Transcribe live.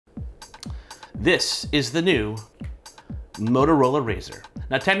This is the new Motorola Razr.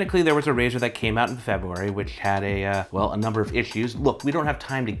 Now, technically there was a Razr that came out in February, which had a number of issues. Look, we don't have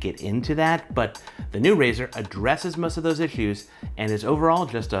time to get into that, but the new Razr addresses most of those issues and is overall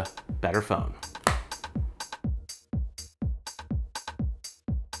just a better phone.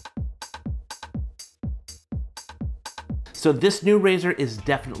 So this new Razr is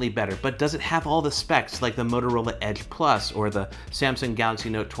definitely better, but does it have all the specs like the Motorola Edge Plus or the Samsung Galaxy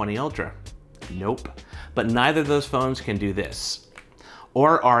Note 20 Ultra? Nope. But neither of those phones can do this,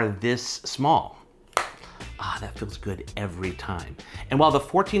 or are this small. Ah, that feels good every time. And while the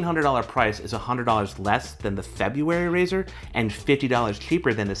 $1,400 price is $100 less than the February Razr and $50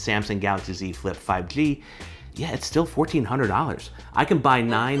 cheaper than the Samsung Galaxy Z Flip 5G, yeah, it's still $1,400. I can buy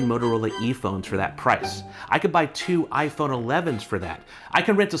 9 Motorola E phones for that price. I could buy 2 iPhone 11s for that. I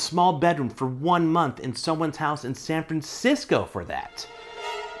can rent a small bedroom for 1 month in someone's house in San Francisco for that.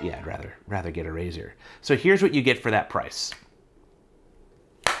 Yeah, I'd rather get a Razr. So here's what you get for that price.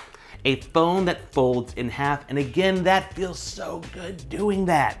 A phone that folds in half, and again, that feels so good doing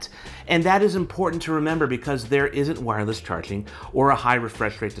that. And that is important to remember because there isn't wireless charging, or a high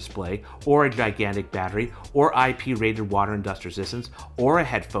refresh rate display, or a gigantic battery, or IP-rated water and dust resistance, or a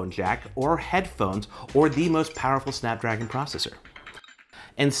headphone jack, or headphones, or the most powerful Snapdragon processor.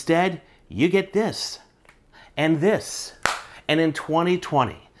 Instead, you get this, and this. And in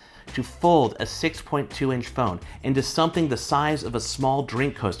 2020, to fold a 6.2-inch phone into something the size of a small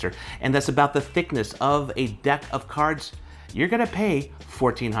drink coaster, and that's about the thickness of a deck of cards, you're gonna pay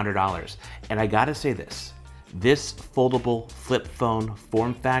 $1,400. And I gotta say this foldable flip phone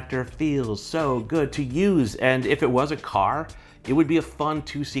form factor feels so good to use, and if it was a car, it would be a fun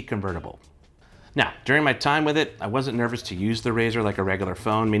 2-seat convertible. Now, during my time with it, I wasn't nervous to use the Razr like a regular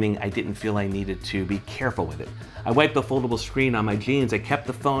phone, meaning I didn't feel I needed to be careful with it. I wiped the foldable screen on my jeans, I kept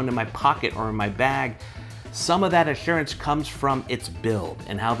the phone in my pocket or in my bag. Some of that assurance comes from its build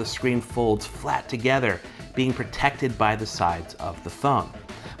and how the screen folds flat together, being protected by the sides of the phone.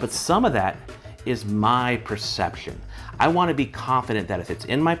 But some of that is my perception. I want to be confident that if it's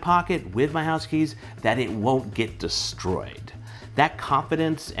in my pocket with my house keys, that it won't get destroyed. That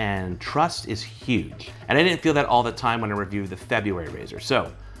confidence and trust is huge. And I didn't feel that all the time when I reviewed the February Razr. So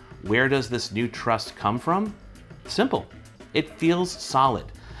where does this new trust come from? Simple. It feels solid.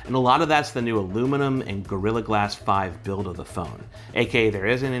 And a lot of that's the new aluminum and Gorilla Glass 5 build of the phone, aka there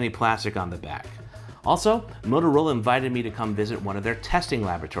isn't any plastic on the back. Also, Motorola invited me to come visit one of their testing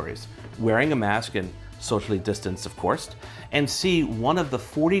laboratories, wearing a mask and socially distanced, of course, and see one of the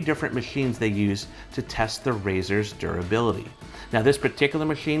 40 different machines they use to test the Razr's durability. Now, this particular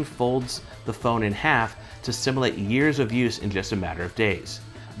machine folds the phone in half to simulate years of use in just a matter of days.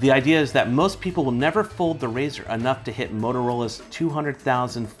 The idea is that most people will never fold the Razr enough to hit Motorola's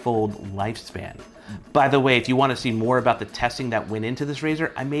 200,000 fold lifespan. By the way, if you want to see more about the testing that went into this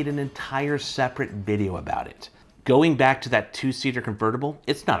Razr, I made an entire separate video about it. Going back to that 2-seater convertible,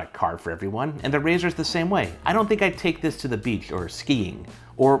 it's not a car for everyone, and the Razr's the same way. I don't think I'd take this to the beach or skiing,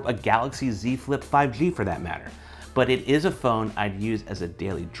 or a Galaxy Z Flip 5G for that matter. But it is a phone I'd use as a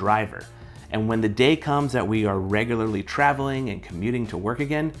daily driver. And when the day comes that we are regularly traveling and commuting to work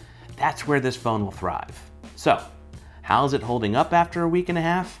again, that's where this phone will thrive. So, how's it holding up after a week and a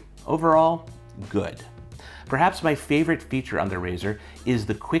half? Overall, good. Perhaps my favorite feature on the Razr is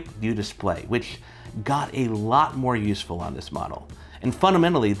the quick view display, which got a lot more useful on this model. And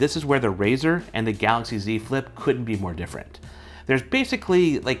fundamentally, this is where the Razr and the Galaxy Z Flip couldn't be more different. There's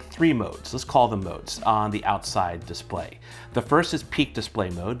basically like 3 modes, let's call them modes, on the outside display. The first is peak display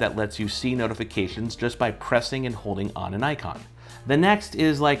mode that lets you see notifications just by pressing and holding on an icon. The next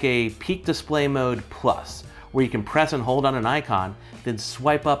is like a peak display mode plus, where you can press and hold on an icon, then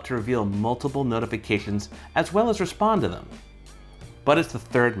swipe up to reveal multiple notifications as well as respond to them. But it's the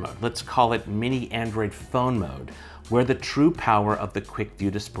third mode, let's call it mini Android phone mode, where the true power of the quick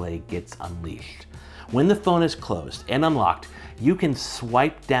view display gets unleashed. When the phone is closed and unlocked, you can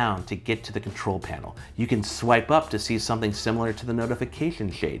swipe down to get to the control panel. You can swipe up to see something similar to the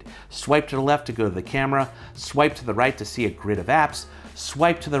notification shade. Swipe to the left to go to the camera, swipe to the right to see a grid of apps,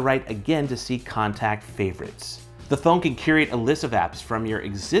 swipe to the right again to see contact favorites. The phone can curate a list of apps from your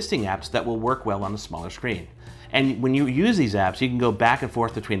existing apps that will work well on a smaller screen. And when you use these apps, you can go back and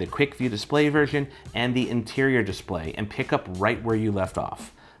forth between the quick view display version and the interior display and pick up right where you left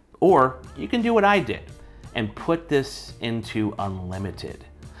off. Or you can do what I did and put this into unlimited.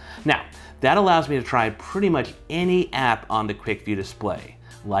 Now, that allows me to try pretty much any app on the quick view display,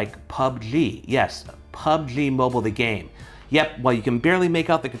 like PUBG. Yes, PUBG Mobile the game. Yep, while you can barely make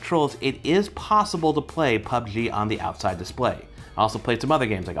out the controls, it is possible to play PUBG on the outside display. I also played some other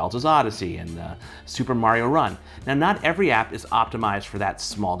games like Alta's Odyssey and Super Mario Run. Now, not every app is optimized for that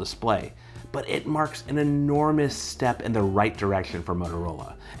small display, but it marks an enormous step in the right direction for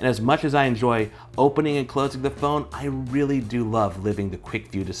Motorola. And as much as I enjoy opening and closing the phone, I really do love living the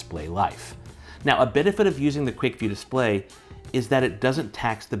Quick View display life. Now, a benefit of using the Quick View display is that it doesn't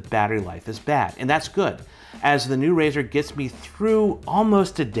tax the battery life as bad, and that's good. As the new Razr gets me through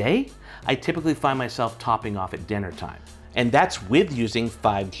almost a day, I typically find myself topping off at dinner time. And that's with using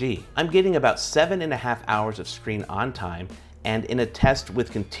 5G. I'm getting about 7.5 hours of screen on time, and in a test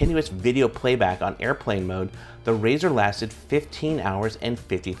with continuous video playback on airplane mode, the Razr lasted 15 hours and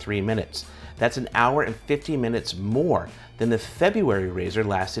 53 minutes. That's an hour and 50 minutes more than the February Razr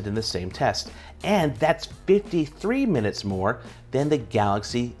lasted in the same test. And that's 53 minutes more than the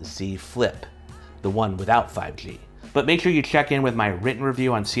Galaxy Z Flip, the one without 5G. But make sure you check in with my written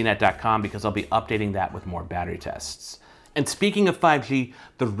review on CNET.com because I'll be updating that with more battery tests. And speaking of 5G,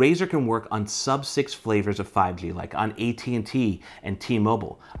 the Razr can work on sub-6 flavors of 5G, like on AT&T and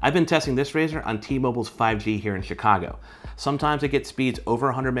T-Mobile. I've been testing this Razr on T-Mobile's 5G here in Chicago. Sometimes it gets speeds over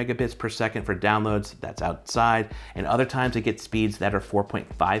 100 megabits per second for downloads, that's outside, and other times it gets speeds that are 4.55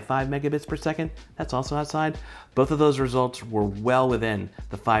 megabits per second, that's also outside. Both of those results were well within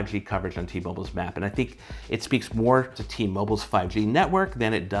the 5G coverage on T-Mobile's map, and I think it speaks more to T-Mobile's 5G network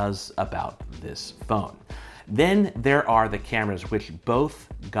than it does about this phone. Then there are the cameras, which both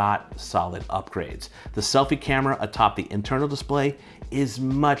got solid upgrades. The selfie camera atop the internal display is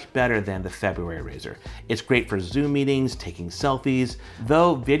much better than the February Razr. It's great for Zoom meetings, taking selfies,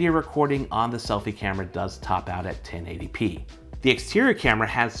 though video recording on the selfie camera does top out at 1080p. The exterior camera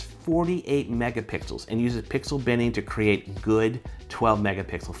has 48 megapixels and uses pixel binning to create good 12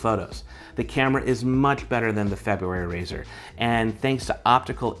 megapixel photos. The camera is much better than the February Razr, and thanks to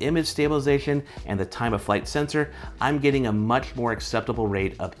optical image stabilization and the time of flight sensor, I'm getting a much more acceptable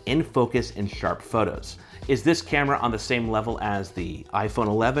rate of in-focus and sharp photos. Is this camera on the same level as the iPhone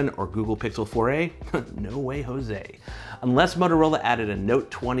 11 or Google Pixel 4a? No way, Jose. Unless Motorola added a Note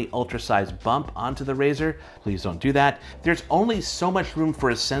 20 ultra-size bump onto the Razr, please don't do that. There's only so much room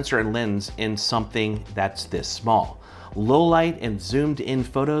for a sensor and lens in something that's this small. Low light and zoomed in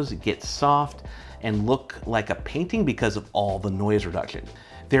photos get soft and look like a painting because of all the noise reduction.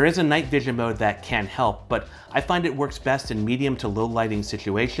 There is a night vision mode that can help, but I find it works best in medium to low lighting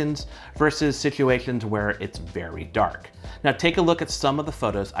situations versus situations where it's very dark. Now take a look at some of the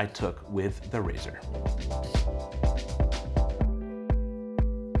photos I took with the Razr.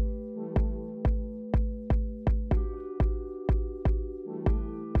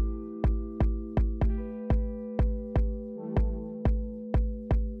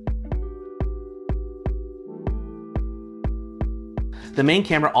 The main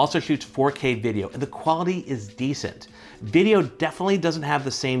camera also shoots 4K video, and the quality is decent. Video definitely doesn't have the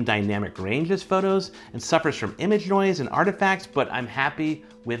same dynamic range as photos and suffers from image noise and artifacts, but I'm happy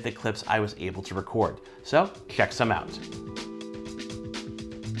with the clips I was able to record. So check some out.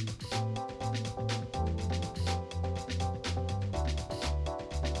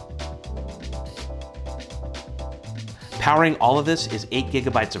 Powering all of this is 8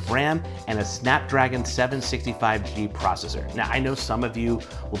 gigabytes of RAM and a Snapdragon 765G processor. Now, I know some of you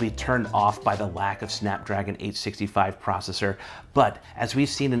will be turned off by the lack of Snapdragon 865 processor, but as we've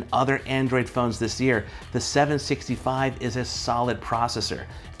seen in other Android phones this year, the 765 is a solid processor.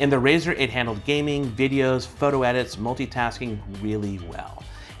 In the Razr, it handled gaming, videos, photo edits, multitasking really well.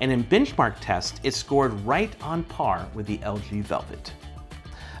 And in benchmark tests, it scored right on par with the LG Velvet.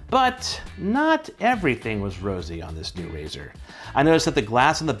 But not everything was rosy on this new Razr. I noticed that the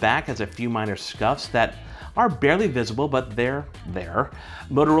glass on the back has a few minor scuffs that are barely visible, but they're there.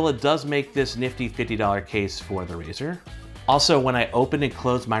 Motorola does make this nifty $50 case for the Razr. Also, when I opened and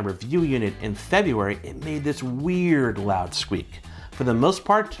closed my review unit in February, it made this weird loud squeak. For the most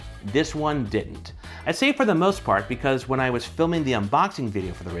part, this one didn't. I say for the most part because when I was filming the unboxing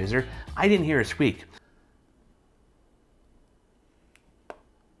video for the Razr, I didn't hear a squeak.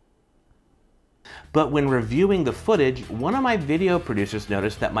 But when reviewing the footage, one of my video producers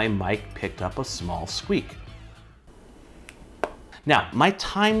noticed that my mic picked up a small squeak. Now, my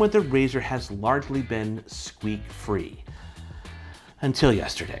time with the Razr has largely been squeak-free. Until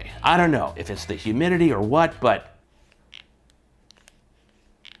yesterday. I don't know if it's the humidity or what, but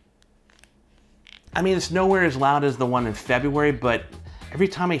I mean, it's nowhere as loud as the one in February, but every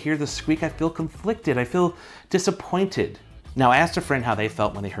time I hear the squeak, I feel conflicted. I feel disappointed. Now, I asked a friend how they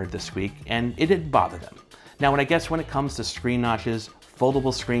felt when they heard the squeak, and it didn't bother them. Now, I guess when it comes to screen notches,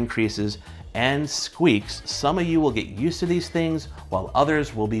 foldable screen creases, and squeaks, some of you will get used to these things, while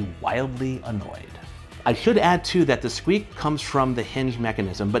others will be wildly annoyed. I should add too that the squeak comes from the hinge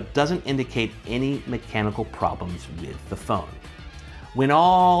mechanism, but doesn't indicate any mechanical problems with the phone. When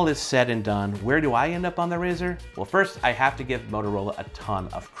all is said and done, where do I end up on the Razr? Well, first I have to give Motorola a ton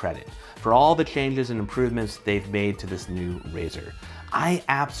of credit for all the changes and improvements they've made to this new Razr. I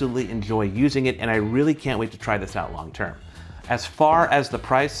absolutely enjoy using it, and I really can't wait to try this out long term. As far as the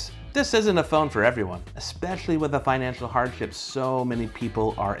price, this isn't a phone for everyone, especially with the financial hardship so many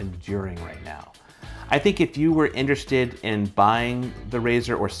people are enduring right now. I think if you were interested in buying the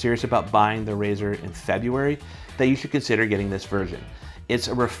Razr or serious about buying the Razr in February, that you should consider getting this version. It's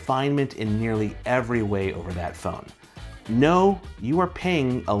a refinement in nearly every way over that phone. No, you are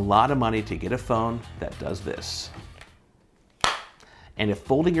paying a lot of money to get a phone that does this. And if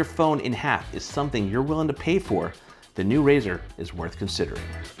folding your phone in half is something you're willing to pay for, the new Razr is worth considering.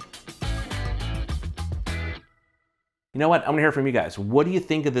 You know what? I'm gonna hear from you guys. What do you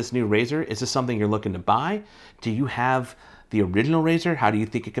think of this new Razr? Is this something you're looking to buy? Do you have the original Razr? How do you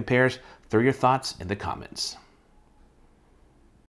think it compares? Throw your thoughts in the comments.